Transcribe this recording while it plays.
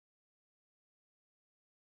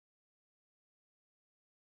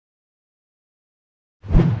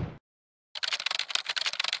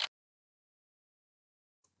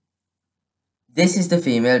This is the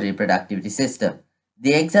female reproductivity system.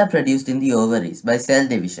 The eggs are produced in the ovaries by cell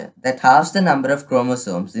division that halves the number of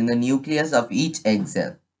chromosomes in the nucleus of each egg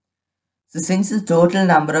cell. So since the total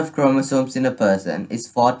number of chromosomes in a person is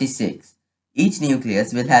 46, each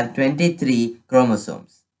nucleus will have 23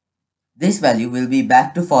 chromosomes. This value will be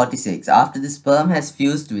back to 46 after the sperm has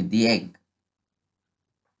fused with the egg.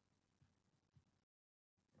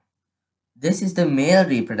 This is the male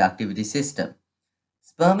reproductivity system.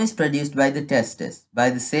 Sperm is produced by the testes, by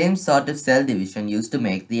the same sort of cell division used to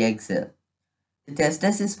make the egg cell. The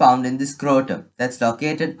testes is found in the scrotum that's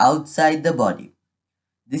located outside the body.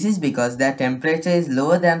 This is because their temperature is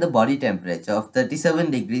lower than the body temperature of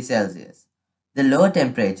 37 degrees Celsius. The lower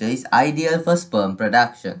temperature is ideal for sperm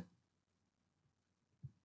production.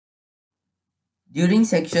 During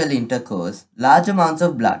sexual intercourse, large amounts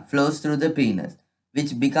of blood flows through the penis,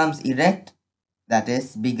 which becomes erect, that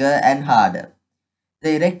is, bigger and harder.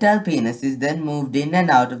 The erectile penis is then moved in and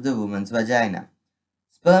out of the woman's vagina.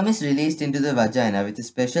 Sperm is released into the vagina with a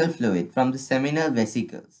special fluid from the seminal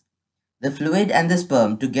vesicles. The fluid and the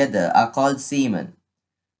sperm together are called semen.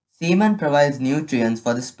 Semen provides nutrients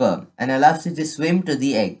for the sperm and allows it to swim to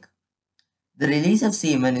the egg. The release of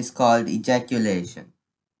semen is called ejaculation.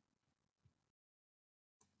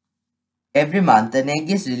 Every month, an egg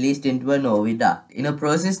is released into an oviduct in a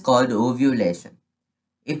process called ovulation.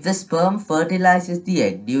 If the sperm fertilizes the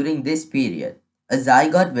egg during this period, a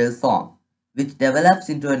zygote will form, which develops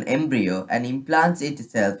into an embryo and implants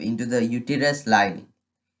itself into the uterus lining.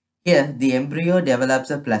 Here, the embryo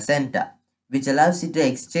develops a placenta, which allows it to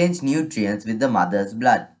exchange nutrients with the mother's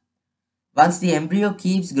blood. Once the embryo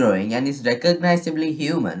keeps growing and is recognizably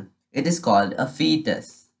human, it is called a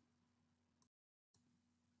fetus.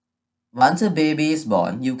 Once a baby is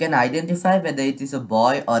born, you can identify whether it is a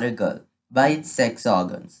boy or a girl by its sex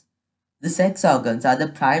organs. The sex organs are the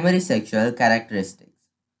primary sexual characteristics.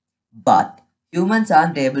 But humans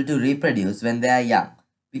aren't able to reproduce when they are young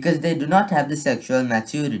because they do not have the sexual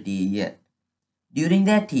maturity yet. During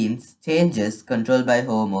their teens, changes controlled by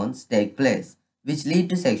hormones take place, which lead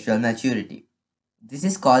to sexual maturity. This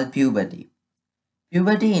is called puberty.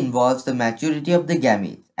 Puberty involves the maturity of the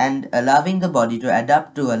gametes and allowing the body to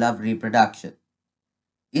adapt to allow reproduction.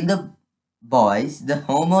 In the boys, the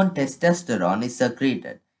hormone testosterone is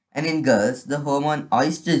secreted, and in girls, the hormone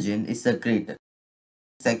estrogen is secreted.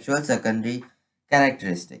 Sexual secondary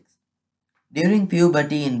characteristics. During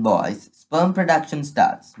puberty in boys, sperm production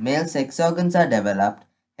starts, male sex organs are developed,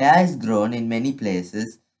 hair is grown in many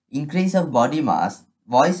places, increase of body mass,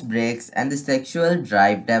 voice breaks, and the sexual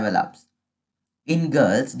drive develops. In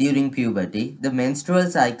girls, during puberty, the menstrual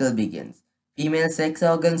cycle begins. Female sex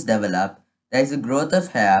organs develop, there is a growth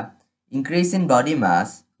of hair, increase in body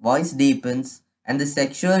mass, voice deepens, and the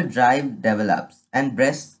sexual drive develops, and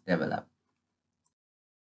breasts develop.